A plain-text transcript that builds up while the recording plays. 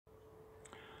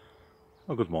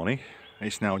Well, good morning.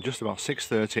 It's now just about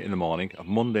 6:30 in the morning of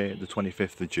Monday the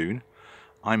 25th of June.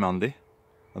 I'm Andy,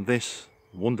 and this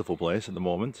wonderful place at the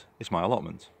moment is my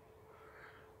allotment.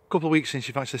 A couple of weeks since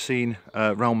you've actually seen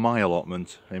around my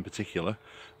allotment in particular,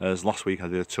 as last week I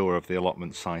did a tour of the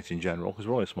allotment site in general, because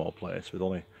we're only a small place with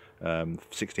only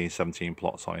 16, 17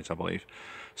 plots on it, I believe.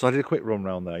 So I did a quick run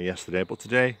around there yesterday, but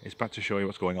today it's back to show you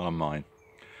what's going on mine.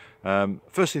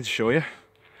 First thing to show you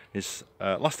is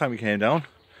last time we came down,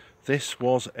 this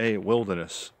was a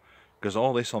wilderness, because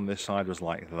all this on this side was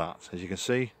like that. As you can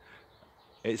see,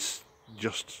 it's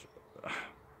just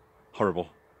horrible.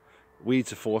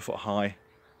 Weeds are 4 foot high,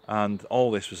 and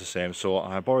all this was the same. So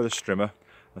I borrowed a strimmer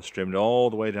and strimmed all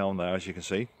the way down there. As you can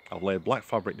see, I've laid black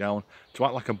fabric down to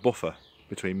act like a buffer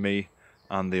between me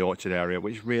and the orchard area,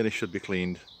 which really should be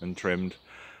cleaned and trimmed,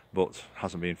 but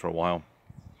hasn't been for a while.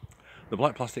 The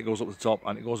black plastic goes up the top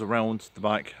and it goes around the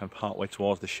back and part way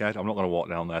towards the shed. I'm not going to walk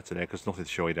down there today because there's nothing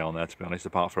to show you down there, to be honest,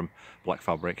 apart from black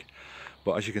fabric.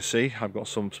 But as you can see, I've got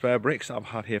some spare bricks that I've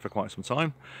had here for quite some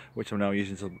time, which I'm now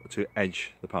using to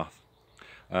edge the path.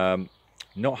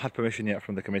 Not had permission yet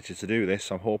from the committee to do this,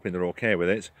 so I'm hoping they're okay with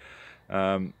it.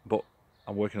 But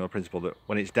I'm working on the principle that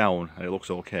when it's down and it looks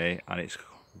okay and it's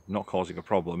not causing a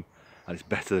problem, and it's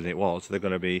better than it was, they're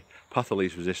going to be path of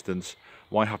least resistance.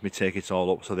 Why have me take it all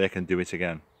up so they can do it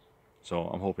again? So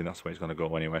I'm hoping that's the way it's going to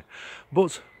go anyway.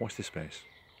 But watch this space.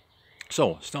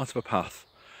 So, start of a path.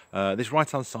 This right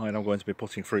hand side I'm going to be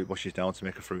putting fruit bushes down to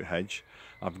make a fruit hedge.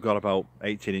 I've got about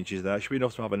 18 inches there. It should be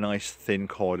enough to have a nice thin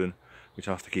cordon, which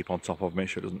I have to keep on top of, make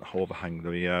sure it doesn't overhang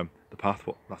the path,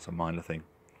 but that's a minor thing.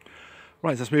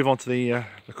 Right, let's move on to the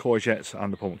courgettes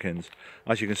and the pumpkins.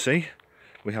 As you can see,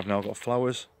 we have now got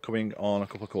flowers coming on a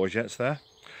couple of courgettes there,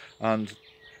 and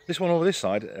this one over this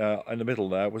side in the middle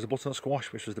there was a butternut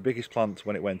squash, which was the biggest plant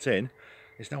when it went in.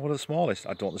 It's now one of the smallest.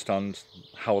 I don't understand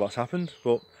how that's happened,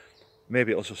 but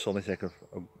maybe it'll just suddenly take a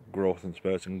growth and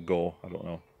spurt and go, I don't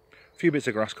know. A few bits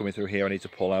of grass coming through here I need to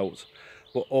pull out,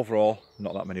 but overall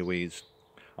not that many weeds.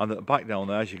 And at the back down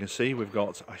there, as you can see, we've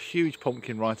got a huge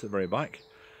pumpkin right at the very back,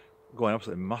 going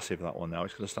absolutely massive, that one now.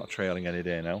 It's going to start trailing any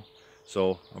day now.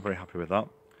 So I'm very happy with that.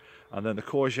 And then the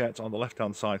courgette on the left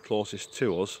hand side closest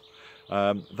to us,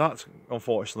 that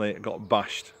unfortunately got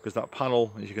bashed because that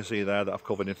panel, as you can see there, that I've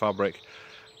covered in fabric,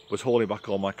 was holding back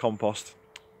all my compost.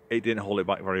 It didn't hold it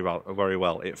back very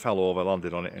well. It fell over,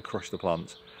 landed on it and crushed the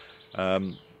plant.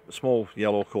 The small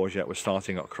yellow courgette was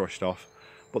starting, got crushed off,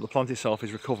 but the plant itself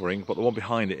is recovering, but the one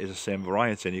behind it is the same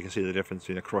variety, and you can see the difference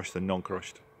between a crushed and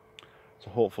non-crushed.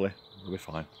 So hopefully it'll be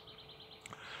fine.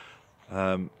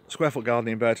 Square foot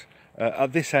gardening bed.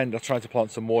 At this end I tried to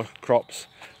plant some more crops,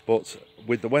 but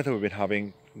with the weather we've been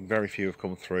having, very few have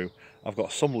come through. I've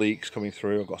got some leeks coming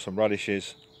through, I've got some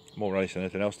radishes, more radish than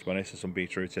anything else to be honest, and some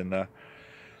beetroot in there.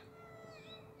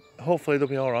 Hopefully they'll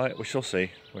be alright, we shall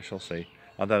see, we shall see.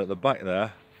 And then at the back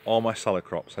there, all my salad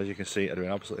crops, as you can see, are doing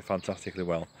absolutely fantastically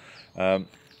well. Got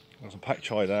some pak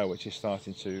choi there, which is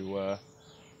starting to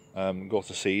go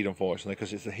to seed, unfortunately,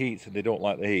 because it's the heat, they don't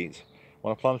like the heat.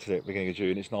 When I planted it at the beginning of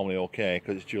June, it's normally okay,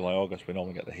 because it's July, August, we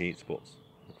normally get the heat, but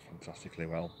fantastically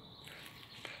well.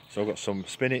 So I've got some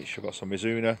spinach, I've got some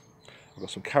mizuna, I've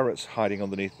got some carrots hiding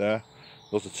underneath there,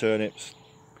 those are turnips,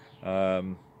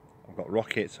 I've got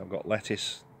rocket, I've got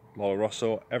lettuce, Loro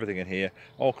Rosso, everything in here,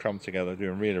 all crammed together,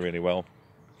 doing really, really well.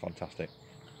 Fantastic.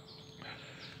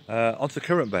 Onto the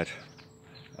currant bed.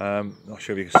 Not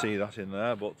sure if you can see that in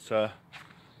there, but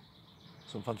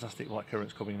some fantastic black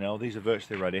currants coming now. These are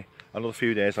virtually ready. Another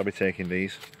few days I'll be taking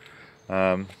these,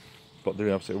 but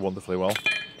doing absolutely wonderfully well.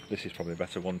 This is probably a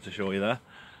better one to show you there.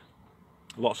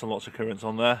 Lots and lots of currants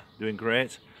on there, doing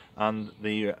great, and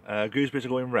the gooseberries are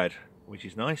going red, which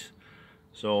is nice.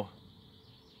 So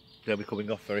they'll be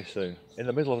coming off very soon. In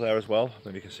the middle of there as well,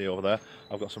 maybe you can see over there,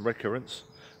 I've got some red currants.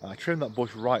 I trimmed that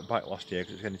bush right back last year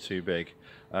because it's getting too big.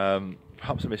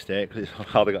 Perhaps a mistake because it's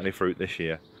hardly got any fruit this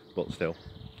year, but still.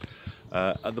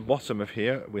 At the bottom of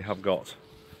here we have got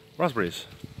raspberries,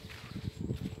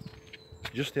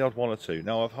 just the odd one or two.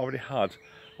 Now I've already had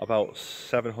about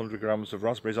 700 grams of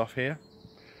raspberries off here.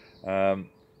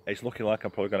 It's looking like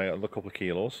I'm probably going to get another couple of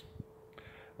kilos.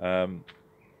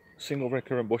 Single red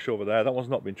currant bush over there, that one's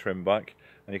not been trimmed back,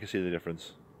 and you can see the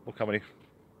difference. Look how many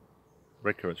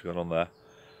red currants we've got on there,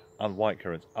 and white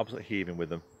currants, absolutely heaving with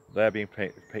them. They're being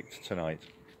picked tonight.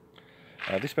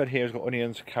 This bed here has got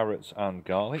onions, carrots and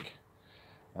garlic,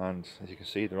 and as you can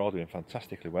see they're all doing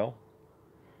fantastically well.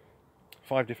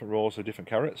 5 different rows of different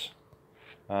carrots,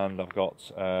 and I've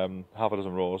got half a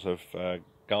dozen rows of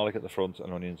garlic at the front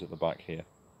and onions at the back here.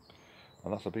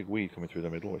 And that's a big weed coming through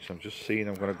the middle, which I'm just seeing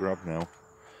I'm going to grab now.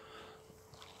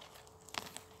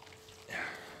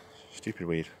 Stupid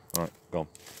weed. Alright, gone.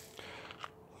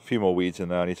 A few more weeds in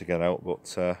there I need to get out,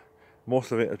 but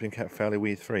most of it has been kept fairly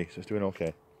weed free, so it's doing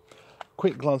okay.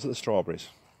 Quick glance at the strawberries.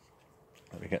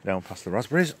 Let me get down past the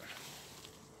raspberries.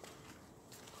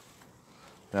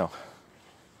 Now,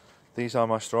 these are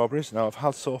my strawberries. Now I've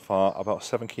had so far about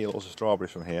 7 kilos of strawberries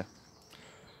from here.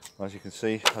 As you can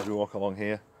see, as we walk along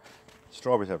here,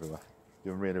 strawberries everywhere.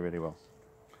 Doing really, really well.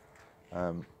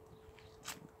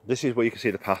 This is where you can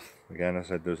see the path. Again, I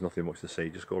said there's nothing much to see.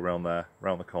 Just go around there,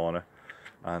 around the corner,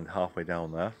 and halfway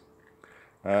down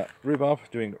there. Rhubarb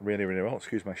doing really, really well.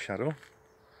 Excuse my shadow.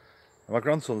 And my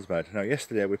grandson's bed. Now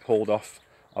yesterday we pulled off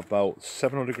about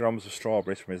 700 grams of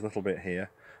strawberries from his little bit here,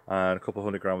 and a couple of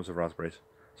 100 grams of raspberries.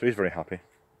 So he's very happy.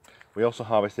 We also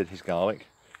harvested his garlic,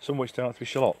 some of which turned out to be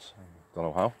shallots. Don't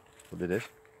know how, but they did.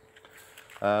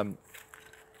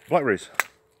 Blackberries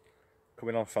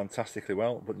coming on fantastically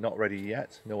well, but not ready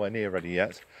yet, nowhere near ready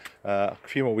yet. A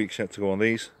few more weeks yet to go on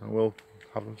these, and we'll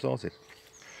have them sorted.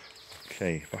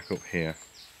 Okay, back up here.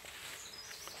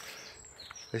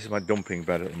 This is my dumping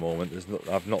bed at the moment.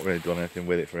 I've not really done anything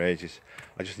with it for ages.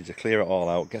 I just need to clear it all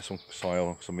out, get some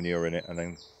soil, some manure in it, and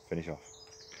then finish off.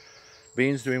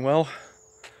 Beans doing well.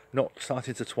 Not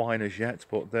starting to twine as yet,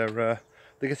 but they're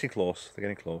getting close. They're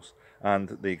getting close.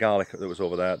 And the garlic that was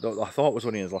over there, I thought it was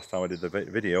onions last time I did the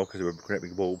video because they were great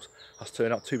big bulbs, has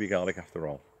turned out to be garlic after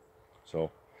all. So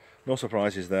no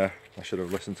surprises there. I should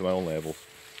have listened to my own labels.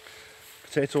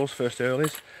 Potatoes, first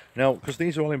earlies. Now, because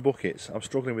these are all in buckets, I'm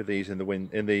struggling with these in the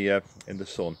wind, in the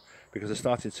sun, because they're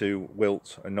starting to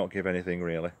wilt and not give anything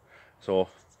really. So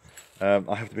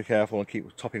I have to be careful and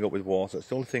keep topping up with water. It's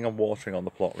the only thing I'm watering on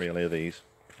the plot really, are these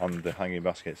and the hanging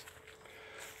baskets.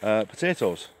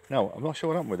 Potatoes. Now, I'm not sure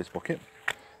what happened with this bucket,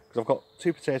 because I've got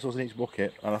 2 potatoes in each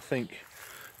bucket, and I think,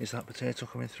 is that potato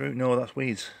coming through? No, that's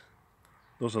weeds.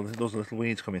 Those are little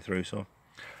weeds coming through. So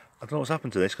I don't know what's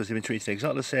happened to this, because they've been treated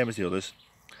exactly the same as the others.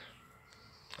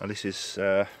 And this is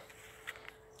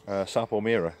Sapo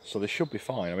Mira, so they should be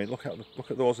fine. I mean, look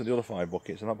at those in the other 5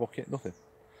 buckets, and that bucket, nothing.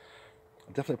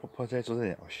 I definitely put potatoes in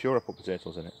it. I'm sure I put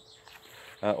potatoes in it.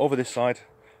 Over this side,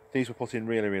 these were put in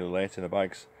really, really late in the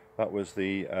bags. That was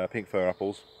the pink fir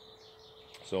apples.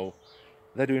 So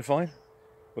they're doing fine,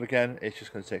 but again, it's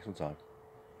just going to take some time.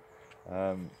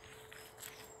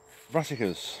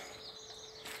 Brassicas.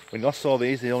 When you last saw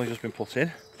these, they only just been put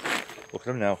in. Look at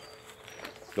them now.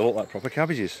 They look like proper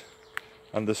cabbages.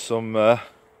 And there's some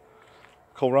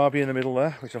kohlrabi in the middle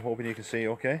there, which I'm hoping you can see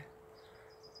okay.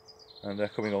 And they're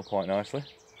coming on quite nicely.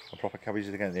 And proper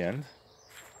cabbages again at the end.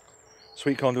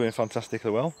 Sweet corn doing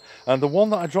fantastically well. And the one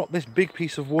that I dropped this big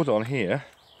piece of wood on here,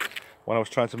 when I was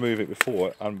trying to move it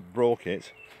before and broke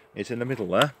it, it's in the middle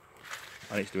there.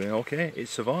 And it's doing okay. It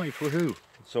survived, woohoo.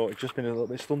 So it's just been a little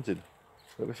bit stunted.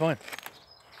 It'll be fine.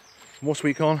 More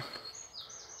sweet corn.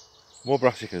 More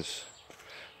brassicas.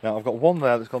 Now I've got one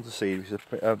there that's gone to seed, which is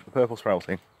a purple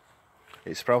sprouting.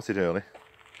 It sprouted early,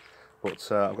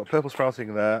 but I've got purple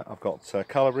sprouting there. I've got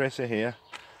calabresa here,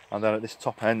 and then at this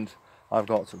top end I've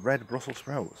got red Brussels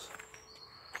sprouts.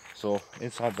 So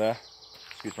inside there,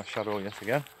 excuse my shadow yet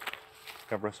again,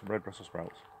 I've got some red Brussels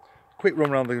sprouts. Quick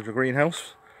run around the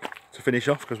greenhouse to finish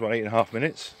off because we're 8.5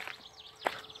 minutes.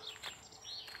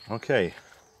 Okay,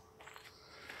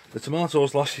 the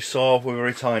tomatoes last you saw were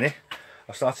very tiny.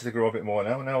 I've started to grow a bit more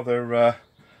now. Now they're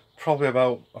probably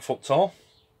about a foot tall.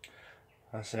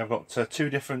 So I've got 2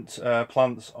 different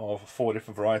plants of 4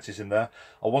 different varieties in there.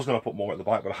 I was going to put more at the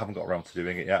back, but I haven't got around to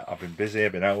doing it yet. I've been busy,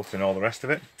 I've been out and all the rest of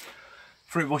it.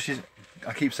 Fruit bushes,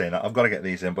 I keep saying that, I've got to get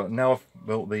these in, but now I've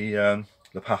built the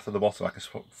path at the bottom, I can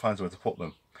find somewhere to put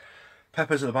them.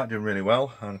 Peppers at the back doing really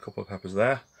well, and a couple of peppers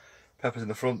there. Peppers in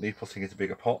the front need putting into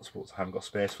bigger pots, but I haven't got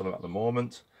space for them at the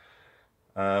moment.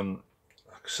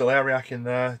 Celeriac in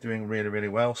there doing really, really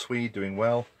well. Swede doing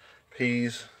well.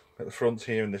 Peas at the front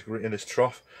here in this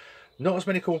trough. Not as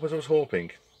many come up as I was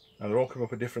hoping, and they're all coming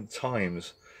up at different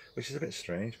times, which is a bit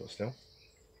strange, but still.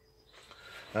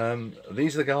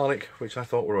 These are the garlic, which I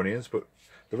thought were onions, but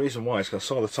the reason why is because I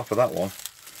saw the top of that one,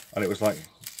 and it was like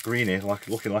greeny, like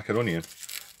looking like an onion,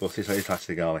 but it's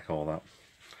actually garlic, all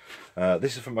that.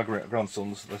 This is from my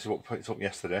grandsons. This is what we picked up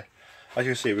yesterday. As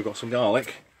you can see, we've got some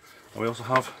garlic, and we also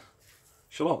have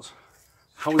shallots.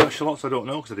 How we got shallots I don't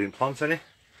know, because I didn't plant any,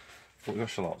 but we got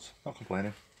shallots. Not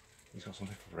complaining. He's got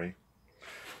something for free.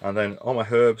 And then all my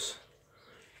herbs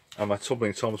and my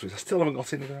tumbling toms, which I still haven't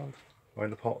got in the ground or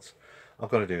in the pots. I've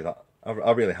got to do that.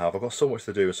 I really have. I've got so much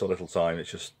to do with so little time.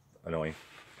 It's just annoying.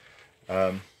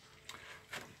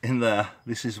 In there,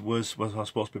 this was I was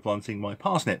supposed to be planting my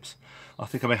parsnips. I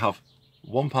think I may have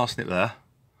 1 parsnip there,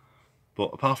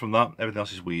 but apart from that, everything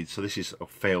else is weeds. So this is a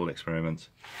failed experiment.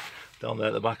 Down there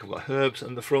at the back I've got herbs,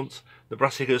 and the front, the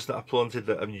brassicas that I planted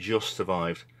that have just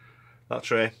survived. That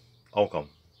tray, all gone.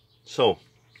 So,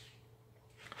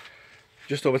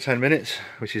 just over 10 minutes,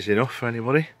 which is enough for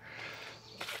anybody.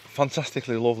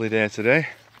 Fantastically lovely day today.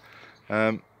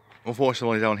 Unfortunately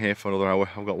only down here for another hour.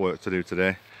 I've got work to do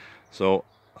today, so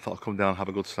I thought I'd come down and have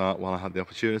a good start while I had the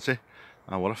opportunity.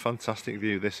 And what a fantastic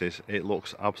view this is. It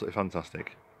looks absolutely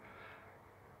fantastic,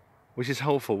 which is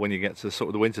helpful when you get to sort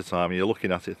of the winter time and you're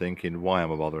looking at it thinking, why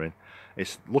am I bothering?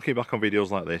 It's looking back on videos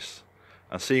like this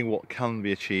and seeing what can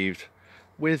be achieved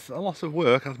with a lot of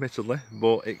work, admittedly,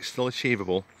 but it's still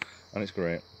achievable, and it's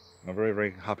great. I'm very,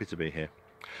 very happy to be here.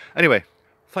 Anyway,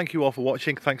 thank you all for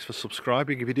watching. Thanks for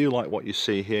subscribing. If you do like what you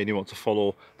see here and you want to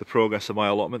follow the progress of my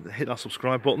allotment, hit that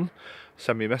subscribe button.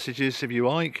 Send me messages if you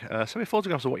like. Send me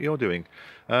photographs of what you're doing.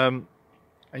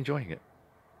 Enjoying it.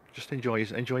 Just enjoy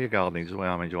your gardening is the way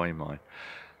I'm enjoying mine.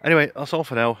 Anyway, that's all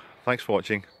for now. Thanks for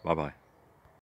watching. Bye bye.